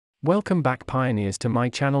Welcome back pioneers to my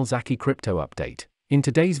channel Zaki Crypto Update. In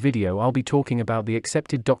today's video I'll be talking about the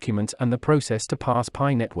accepted documents and the process to pass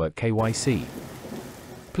Pi Network KYC.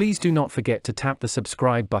 Please do not forget to tap the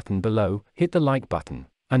subscribe button below, hit the like button,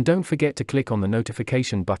 and don't forget to click on the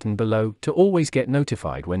notification button below to always get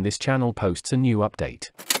notified when this channel posts a new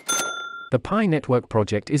update. The Pi Network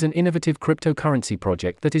project is an innovative cryptocurrency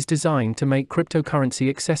project that is designed to make cryptocurrency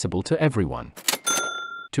accessible to everyone.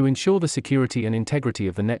 To ensure the security and integrity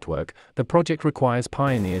of the network, the project requires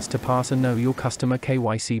pioneers to pass a Know Your Customer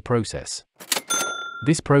KYC process.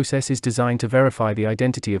 This process is designed to verify the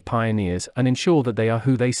identity of pioneers and ensure that they are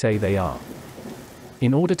who they say they are.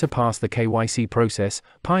 In order to pass the KYC process,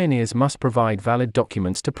 pioneers must provide valid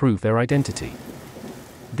documents to prove their identity.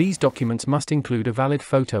 These documents must include a valid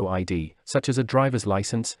photo ID, such as a driver's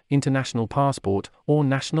license, international passport, or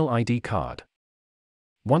national ID card.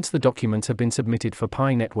 Once the documents have been submitted for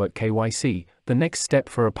Pi Network KYC, the next step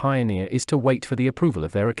for a pioneer is to wait for the approval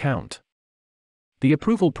of their account. The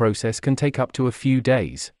approval process can take up to a few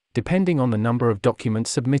days, depending on the number of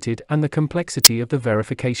documents submitted and the complexity of the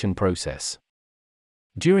verification process.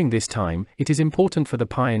 During this time, it is important for the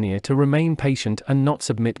pioneer to remain patient and not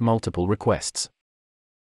submit multiple requests.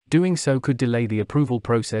 Doing so could delay the approval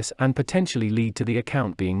process and potentially lead to the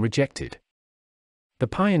account being rejected. The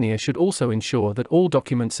pioneer should also ensure that all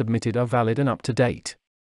documents submitted are valid and up to date.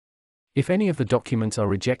 If any of the documents are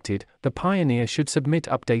rejected, the pioneer should submit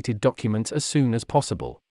updated documents as soon as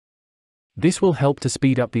possible. This will help to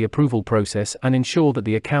speed up the approval process and ensure that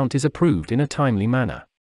the account is approved in a timely manner.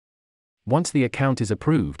 Once the account is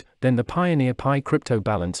approved, then the Pioneer Pi crypto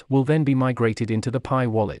balance will then be migrated into the Pi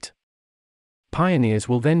wallet. Pioneers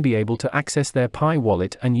will then be able to access their Pi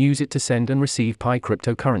wallet and use it to send and receive Pi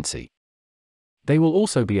cryptocurrency. They will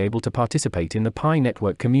also be able to participate in the Pi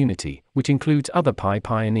Network community, which includes other Pi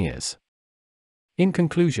pioneers. In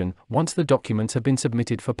conclusion, once the documents have been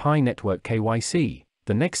submitted for Pi Network KYC,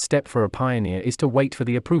 the next step for a pioneer is to wait for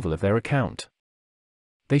the approval of their account.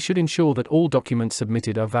 They should ensure that all documents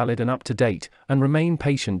submitted are valid and up to date, and remain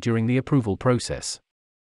patient during the approval process.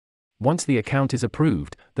 Once the account is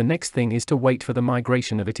approved, the next thing is to wait for the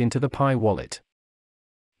migration of it into the Pi wallet.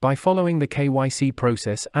 By following the KYC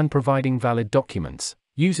process and providing valid documents,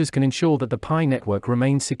 users can ensure that the Pi network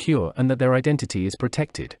remains secure and that their identity is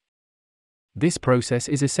protected. This process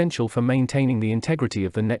is essential for maintaining the integrity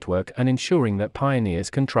of the network and ensuring that pioneers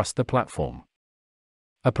can trust the platform.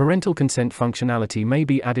 A parental consent functionality may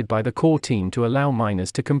be added by the core team to allow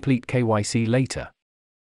minors to complete KYC later.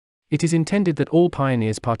 It is intended that all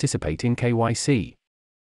pioneers participate in KYC.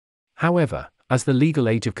 However, as the legal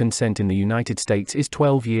age of consent in the United States is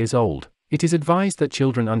 12 years old, it is advised that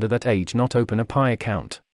children under that age not open a Pi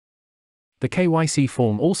account. The KYC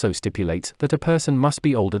form also stipulates that a person must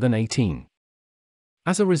be older than 18.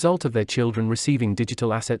 As a result of their children receiving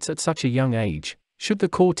digital assets at such a young age, should the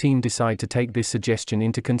core team decide to take this suggestion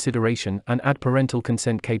into consideration and add parental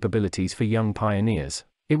consent capabilities for young pioneers,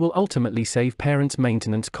 it will ultimately save parents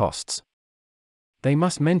maintenance costs. They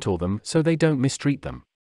must mentor them so they don't mistreat them.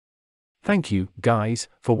 Thank you, guys,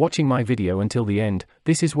 for watching my video until the end.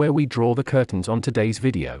 This is where we draw the curtains on today's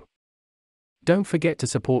video. Don't forget to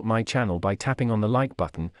support my channel by tapping on the like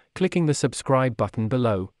button, clicking the subscribe button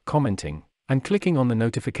below, commenting, and clicking on the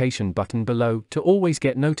notification button below to always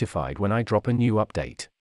get notified when I drop a new update.